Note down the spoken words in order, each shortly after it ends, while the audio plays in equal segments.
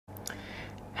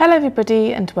Hello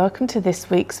everybody and welcome to this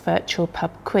week's virtual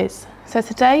pub quiz. So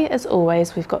today, as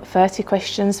always, we've got 30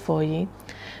 questions for you.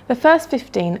 The first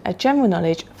 15 are general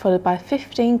knowledge, followed by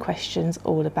 15 questions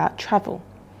all about travel.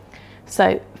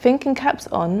 So thinking caps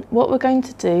on, what we're going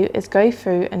to do is go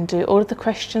through and do all of the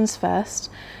questions first,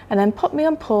 and then pop me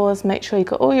on pause, make sure you've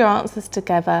got all your answers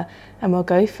together, and we'll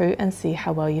go through and see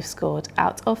how well you've scored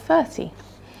out of 30.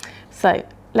 So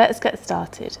let's get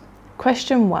started.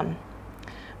 Question 1.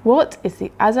 What is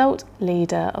the adult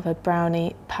leader of a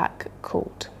brownie pack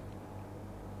called?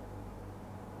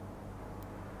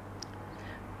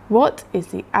 What is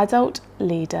the adult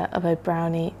leader of a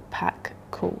brownie pack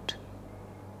called?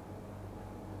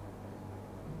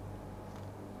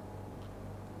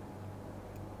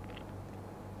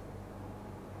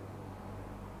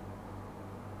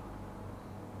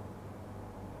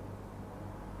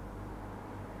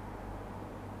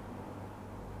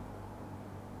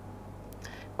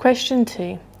 Question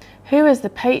 2. Who is the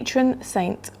patron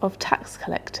saint of tax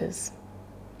collectors?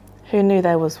 Who knew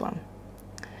there was one?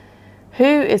 Who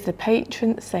is the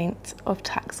patron saint of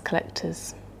tax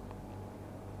collectors?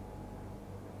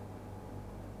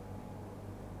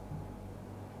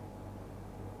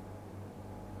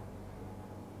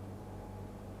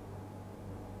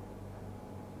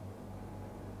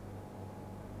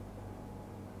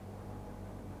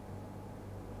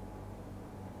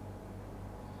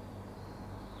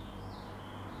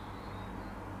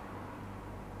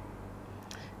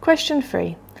 Question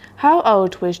 3. How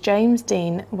old was James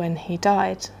Dean when he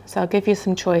died? So I'll give you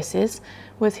some choices.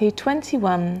 Was he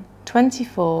 21,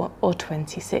 24 or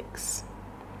 26?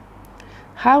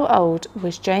 How old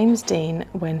was James Dean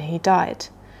when he died?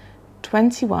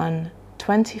 21,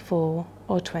 24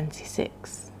 or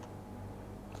 26?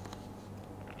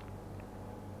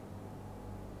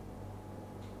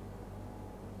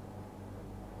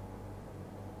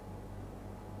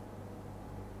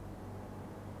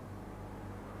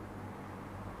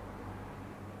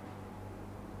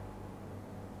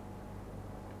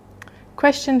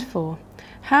 Question 4.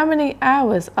 How many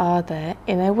hours are there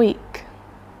in a week?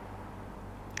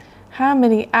 How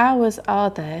many hours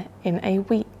are there in a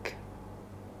week?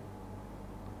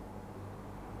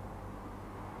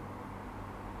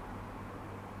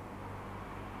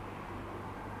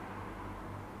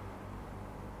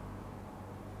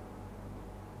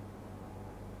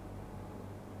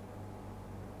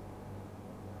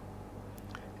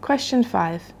 Question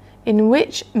 5. In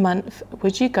which month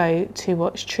would you go to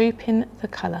watch Trooping the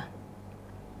Colour?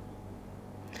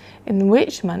 In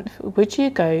which month would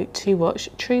you go to watch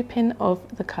Trooping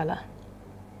of the Colour?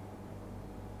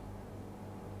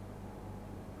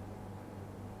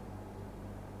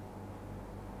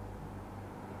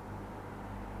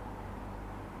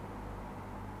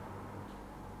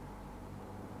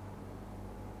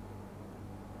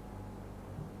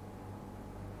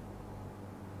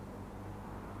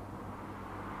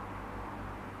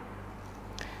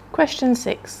 Question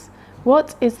 6.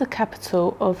 What is the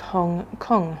capital of Hong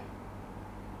Kong?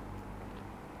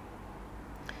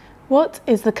 What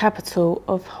is the capital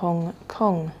of Hong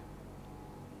Kong?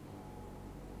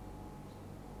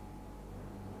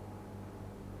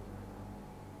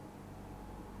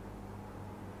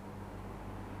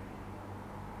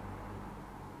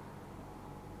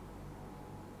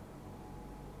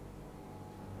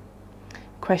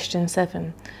 Question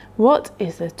 7. What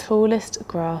is the tallest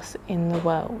grass in the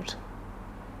world?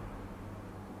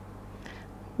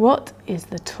 What is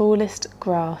the tallest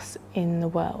grass in the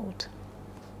world?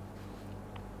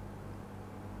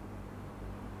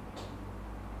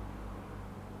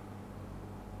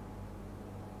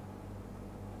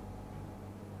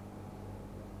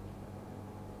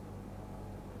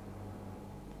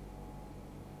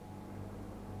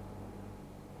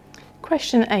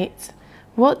 Question 8.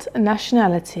 What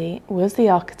nationality was the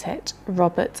architect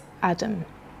Robert Adam?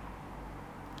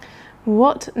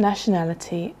 What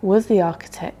nationality was the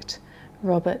architect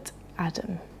Robert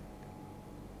Adam?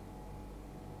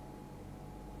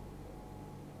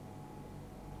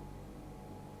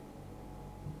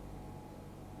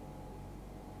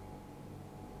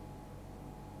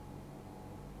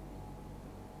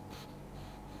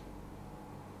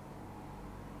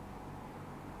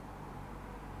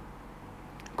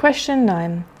 Question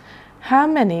 9. How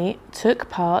many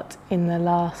took part in the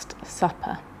Last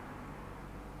Supper?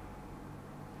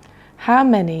 How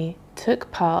many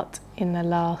took part in the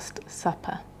Last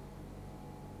Supper?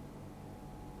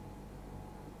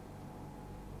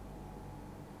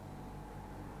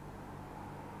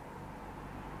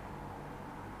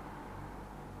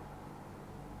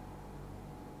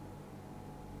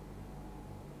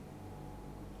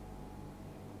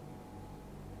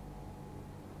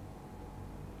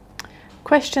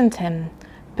 Question 10.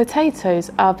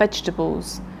 Potatoes are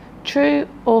vegetables. True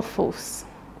or false?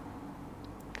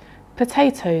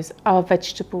 Potatoes are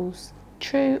vegetables.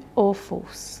 True or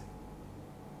false?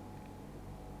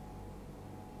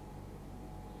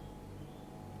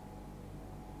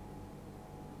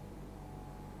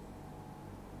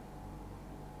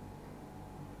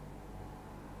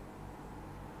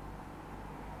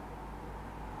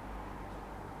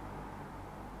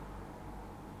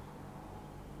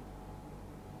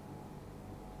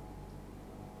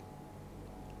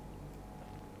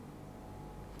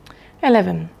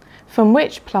 (11) From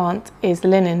which plant is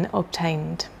linen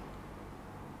obtained?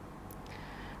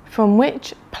 From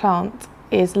which plant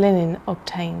is linen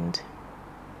obtained?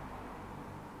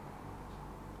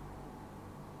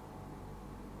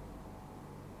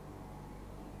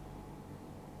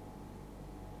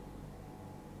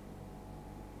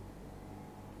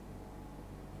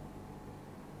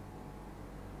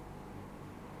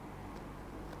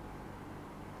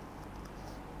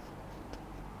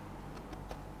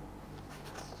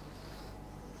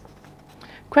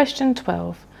 Question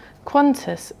 12.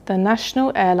 Qantas, the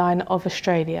national airline of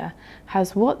Australia,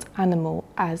 has what animal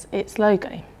as its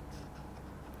logo?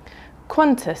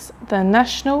 Qantas, the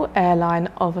national airline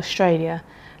of Australia,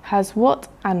 has what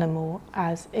animal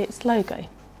as its logo?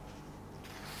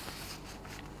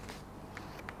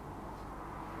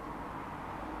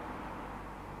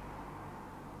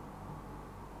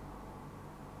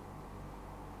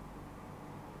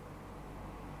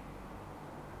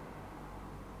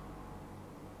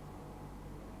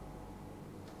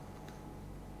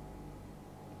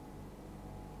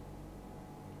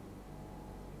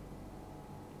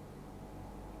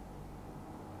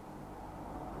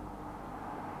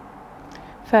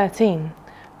 (13)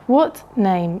 What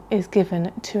name is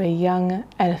given to a young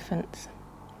elephant?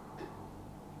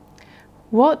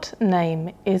 What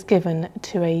name is given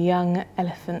to a young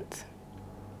elephant?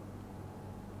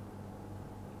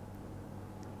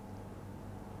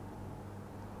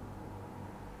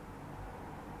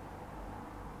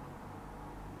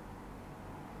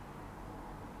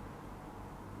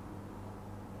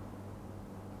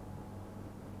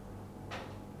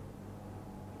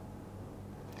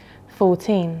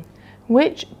 (14)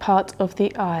 Which part of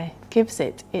the eye gives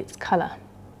it its colour?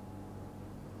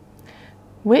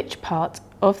 Which part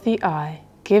of the eye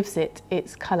gives it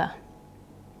its colour?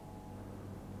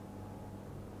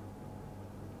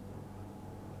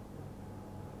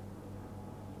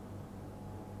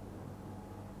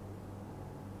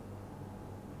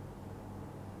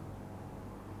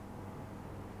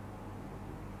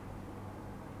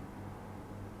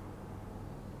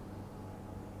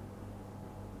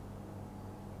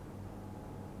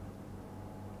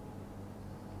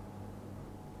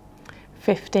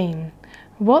 (15)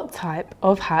 What type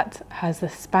of hat has the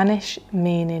Spanish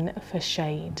meaning for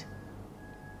shade?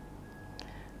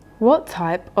 What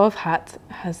type of hat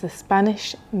has the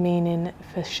Spanish meaning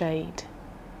for shade?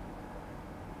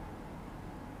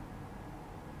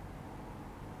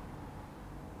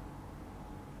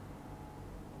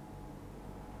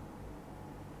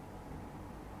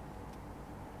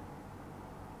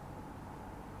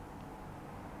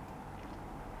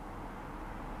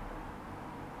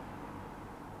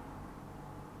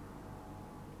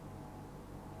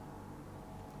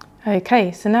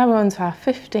 Okay, so now we're on to our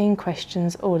 15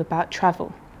 questions all about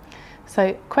travel.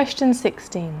 So question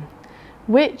 16.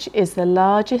 Which is the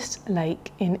largest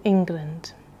lake in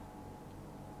England?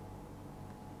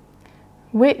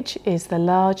 Which is the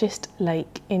largest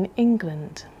lake in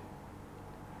England?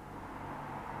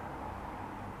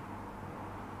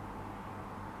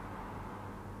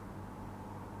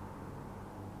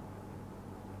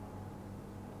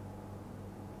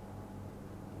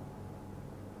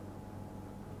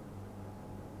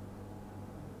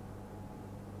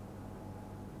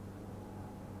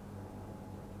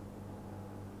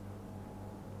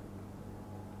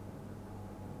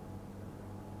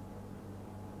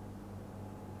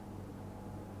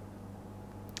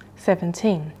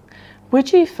 (17)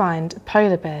 Would you find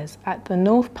polar bears at the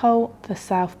North Pole, the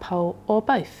South Pole, or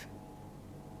both?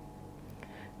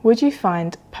 Would you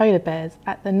find polar bears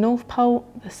at the North Pole,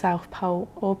 the South Pole,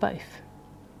 or both?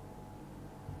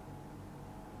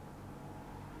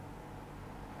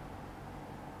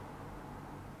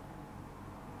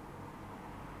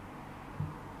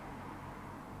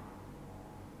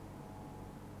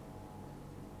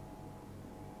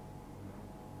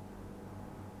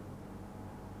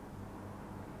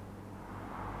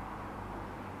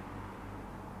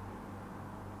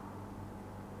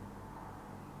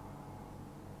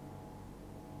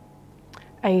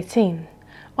 (18)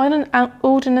 On an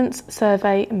Ordnance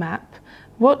Survey map,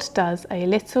 What does a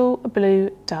little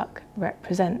blue duck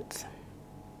represent?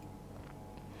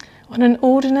 On an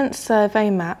Ordnance Survey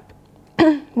map,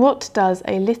 what does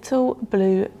a little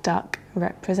blue duck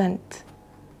represent?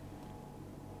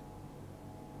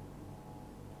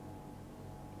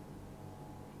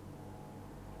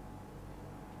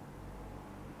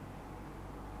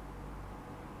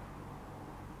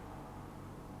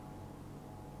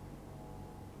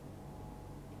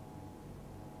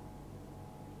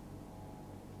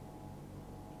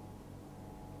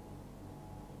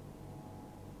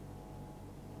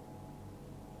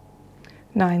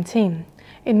 (19)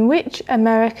 In which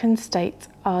American state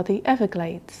are the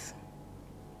Everglades?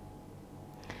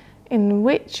 In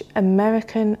which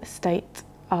American state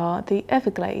are the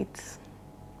Everglades?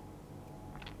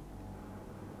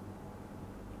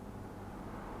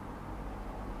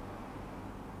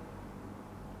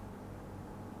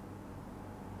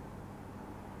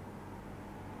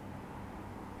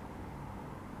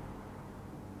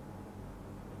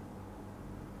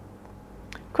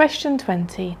 Question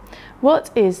 20. What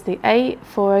is the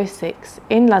A406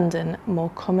 in London more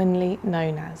commonly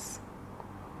known as?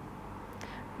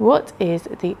 What is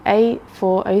the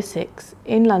A406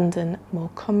 in London more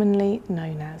commonly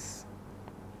known as?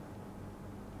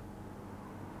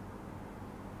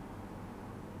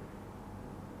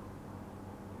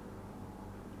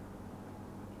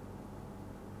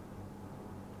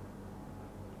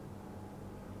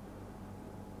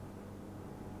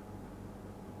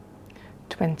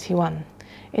 (21)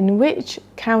 In which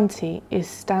county is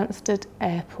Stansted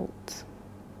Airport?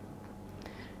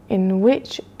 In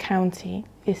which county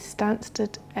is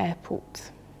Stansted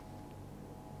Airport?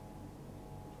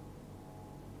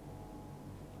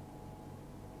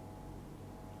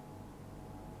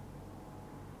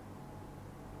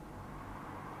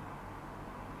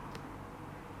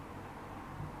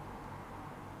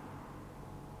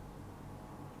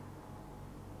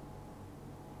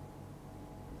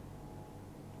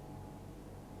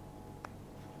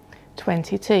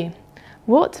 (22)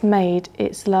 What made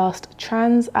its last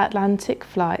transatlantic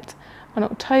flight on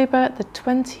October the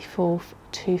 24th,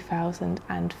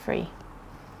 2003?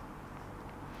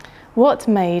 What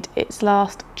made its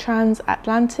last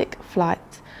transatlantic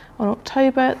flight on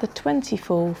October the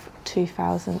 24th,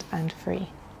 2003?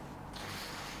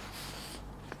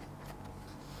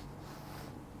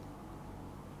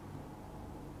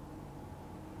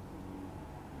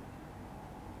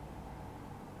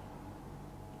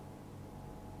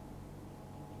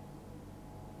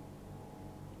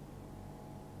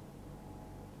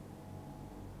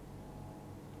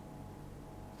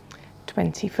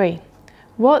 (23)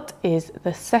 What is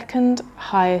the second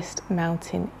highest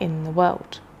mountain in the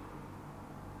world?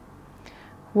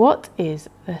 What is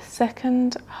the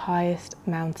second highest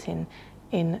mountain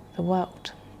in the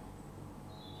world?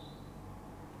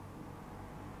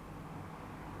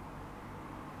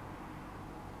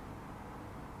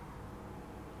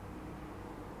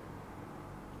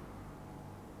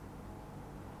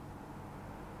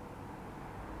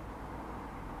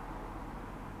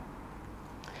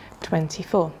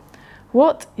 (24)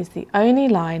 What is the only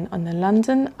line on the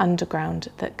London Underground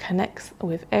that connects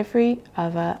with every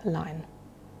other line?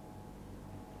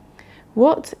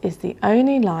 What is the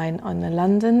only line on the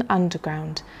London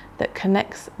Underground that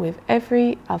connects with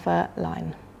every other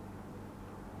line?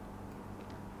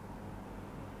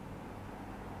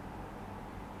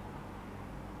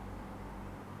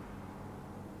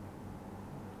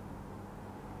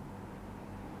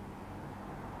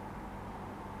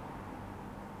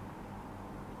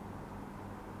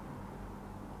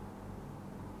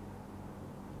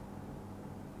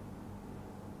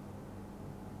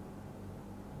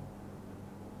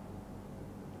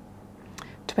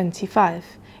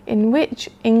 (25) In which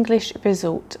English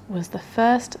resort was the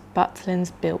first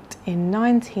Butlins built in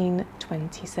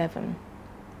 1927?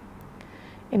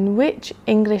 In which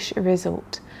English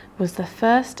resort was the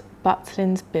first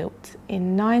Butlins built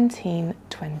in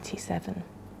 1927?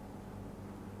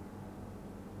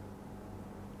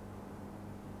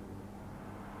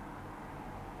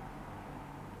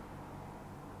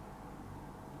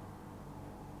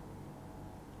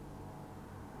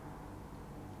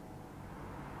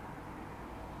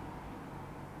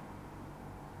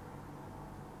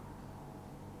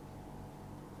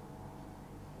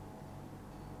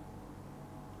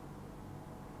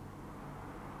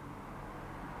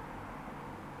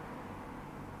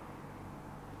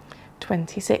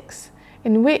 (26)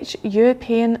 In which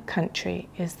European country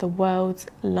is the world's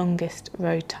longest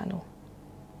road tunnel?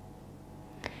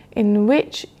 In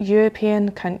which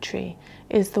European country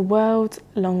is the world's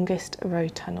longest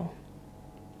road tunnel?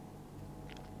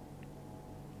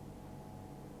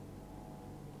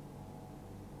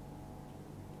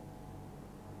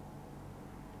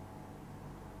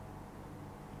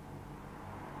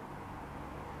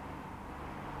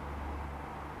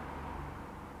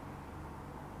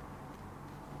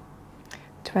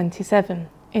 27.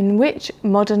 In which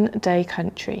modern day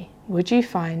country would you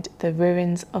find the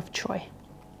ruins of Troy?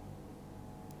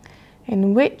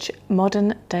 In which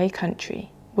modern day country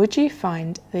would you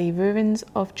find the ruins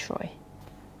of Troy?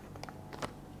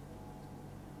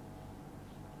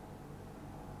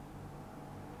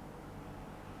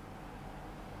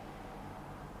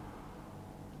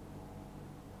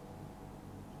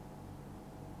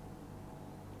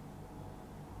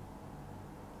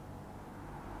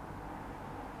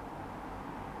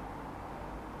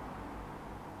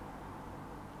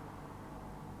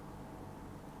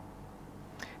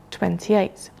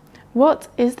 What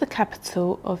is the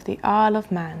capital of the Isle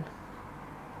of Man?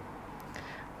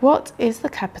 What is the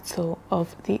capital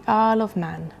of the Isle of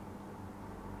Man?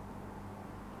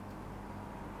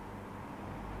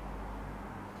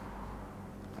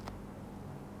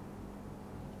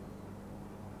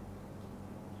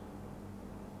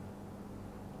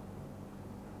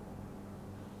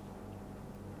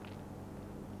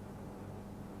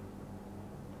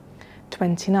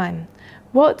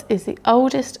 What is the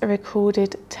oldest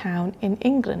recorded town in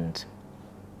England?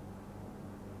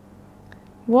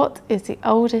 What is the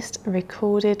oldest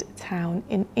recorded town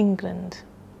in England?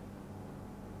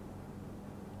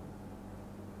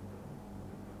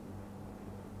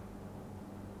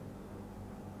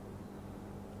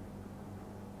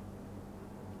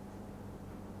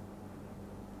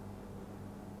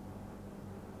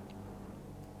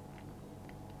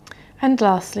 And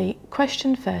lastly,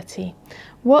 question 30.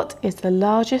 What is the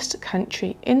largest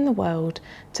country in the world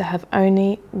to have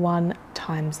only one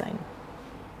time zone?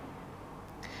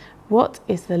 What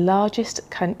is the largest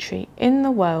country in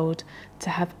the world to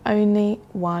have only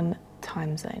one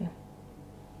time zone?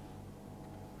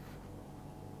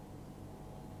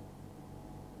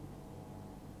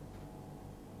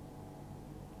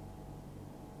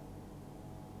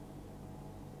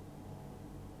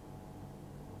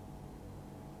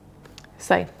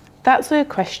 So that's all your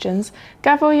questions.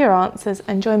 Gather all your answers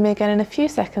and join me again in a few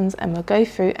seconds and we'll go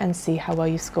through and see how well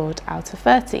you scored out of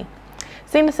 30.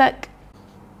 See you in a sec.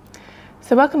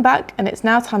 So welcome back, and it's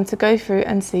now time to go through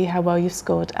and see how well you've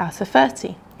scored out of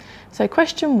 30. So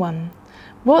question 1.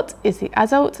 What is the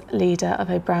adult leader of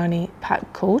a brownie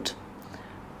pack called?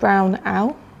 Brown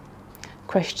owl.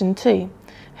 Question 2.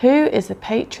 Who is the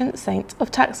patron saint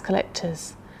of tax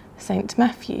collectors? Saint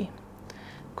Matthew.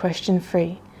 Question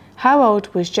 3. How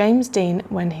old was James Dean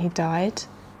when he died?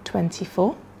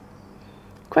 24.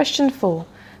 Question 4.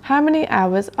 How many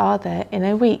hours are there in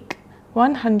a week?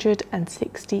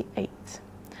 168.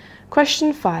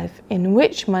 Question 5. In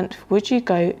which month would you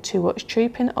go to watch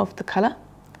Trooping of the Colour?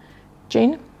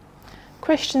 June.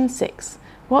 Question 6.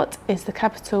 What is the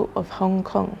capital of Hong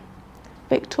Kong?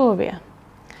 Victoria.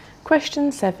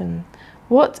 Question 7.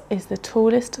 What is the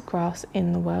tallest grass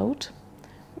in the world?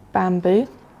 Bamboo.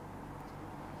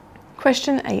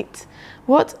 Question 8.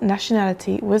 What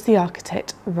nationality was the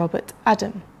architect Robert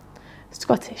Adam?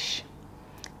 Scottish.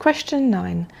 Question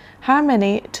 9. How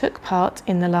many took part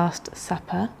in the Last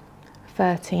Supper?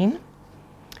 13.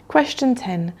 Question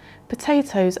 10.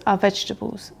 Potatoes are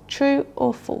vegetables. True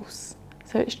or false?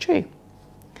 So it's true.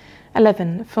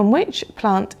 11. From which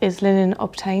plant is linen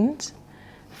obtained?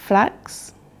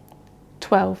 Flax.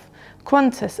 12.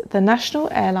 Qantas, the national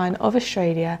airline of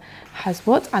Australia, has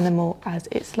what animal as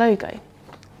its logo?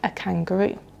 A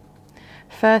kangaroo.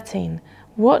 13.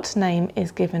 What name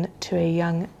is given to a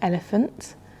young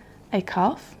elephant? A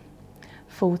calf.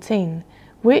 14.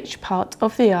 Which part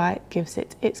of the eye gives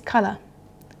it its colour?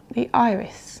 The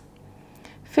iris.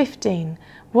 15.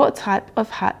 What type of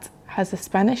hat has the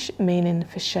Spanish meaning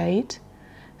for shade?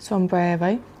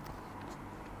 Sombrero.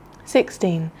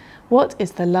 16. What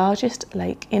is the largest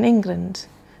lake in England?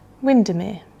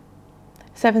 Windermere.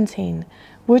 17.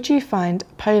 Would you find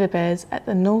polar bears at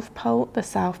the North Pole, the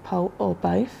South Pole, or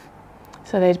both?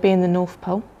 So they'd be in the North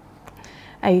Pole.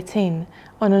 18.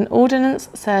 On an Ordnance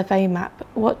Survey map,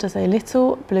 what does a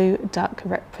little blue duck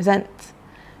represent?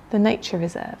 The nature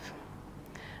reserve.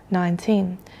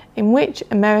 19. In which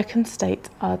American state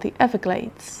are the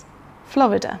Everglades?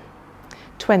 Florida.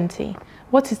 20.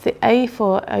 What is the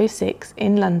A406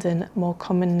 in London more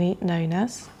commonly known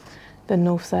as? The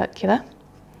North Circular.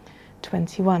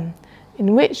 21.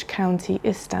 In which county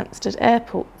is Stansted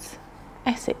Airport?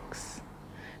 Essex.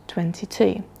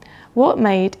 22. What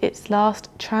made its last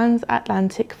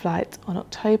transatlantic flight on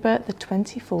October the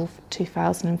 24th,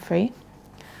 2003?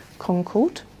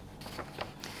 Concorde.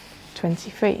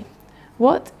 23.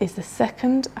 What is the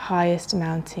second highest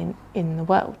mountain in the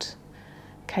world?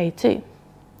 K2.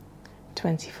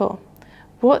 24.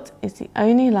 What is the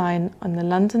only line on the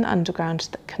London Underground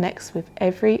that connects with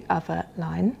every other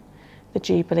line? the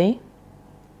Jubilee.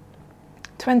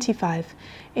 25.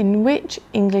 In which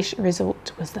English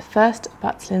resort was the first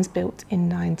Butlins built in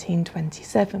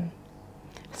 1927?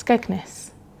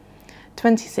 Skegness.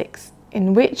 26.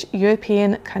 In which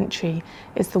European country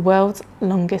is the world's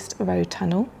longest road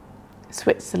tunnel?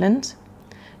 Switzerland.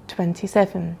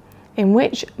 27. In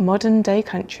which modern-day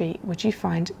country would you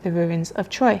find the ruins of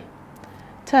Troy?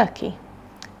 Turkey.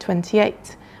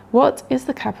 28. What is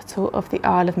the capital of the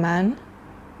Isle of Man?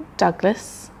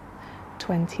 Douglas.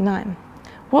 29.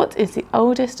 What is the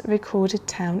oldest recorded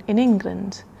town in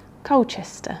England?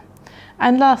 Colchester.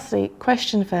 And lastly,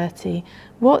 question 30.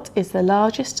 What is the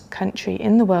largest country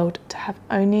in the world to have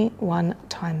only one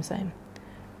time zone?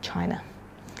 China.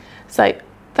 So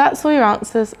that's all your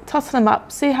answers. Total them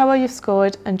up, see how well you've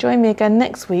scored, and join me again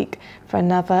next week for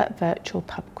another virtual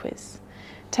pub quiz.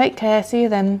 Take care, see you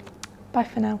then. Bye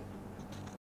for now.